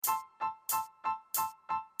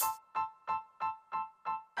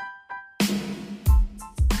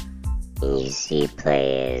you see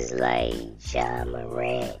players like Ja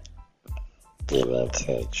Morant get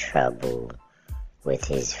into trouble with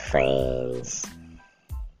his friends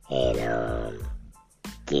and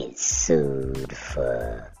get sued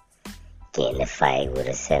for getting in a fight with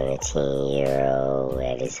a 17-year-old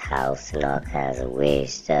at his house and all kinds of weird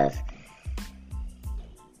stuff,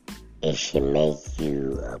 it should make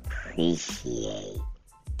you appreciate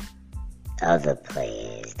other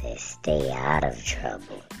players that stay out of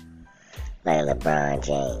trouble. Like LeBron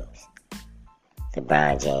James.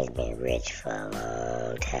 LeBron James been rich for a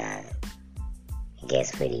long time. And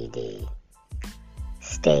guess what he did?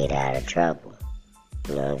 Stayed out of trouble.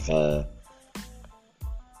 You know what I'm saying?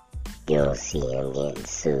 You don't see him getting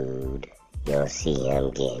sued. You don't see him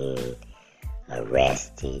getting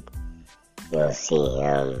arrested. You don't see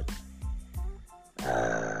him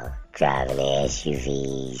driving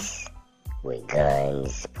SUVs with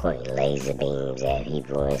guns, pointing laser beams at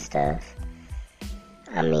people and stuff.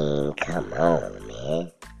 I mean, come on,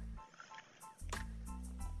 man.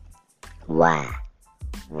 Why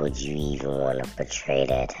would you even want to portray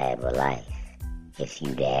that type of life if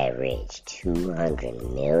you that rich?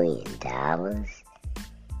 $200 million?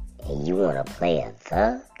 And you want to play a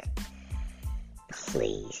thug?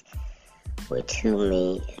 Please. With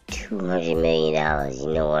 $200 million,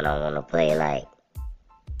 you know what I want to play like?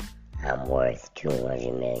 I'm worth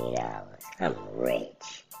 $200 million. I'm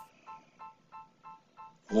rich.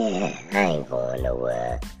 Yeah, I ain't going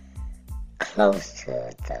nowhere close to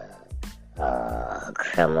a thug, a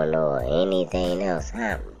criminal, or anything else.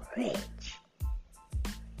 I'm rich.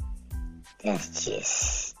 That's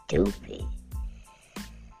just stupid.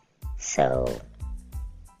 So,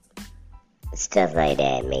 stuff like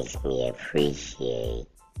that makes me appreciate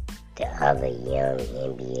the other young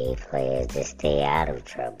NBA players that stay out of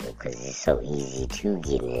trouble, because it's so easy to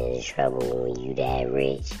get into trouble when you that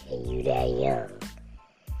rich and you that young.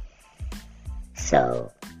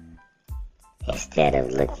 So, instead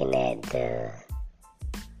of looking at the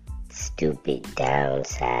stupid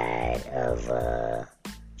downside of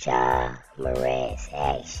Ja Morant's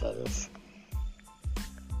actions,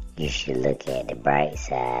 you should look at the bright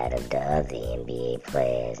side of the other NBA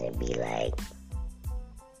players and be like,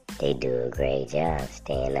 they do a great job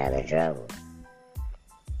staying out of trouble.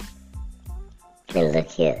 And look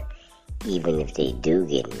here, even if they do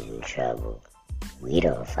get in trouble, we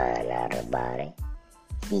don't find out about it.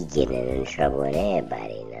 He getting in trouble and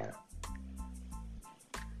everybody know.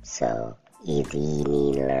 So either he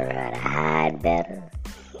need to learn how to hide better,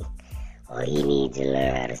 or he needs to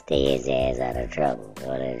learn how to stay his ass out of trouble.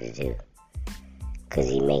 One of the two. Because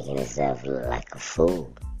he making himself look like a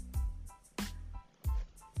fool.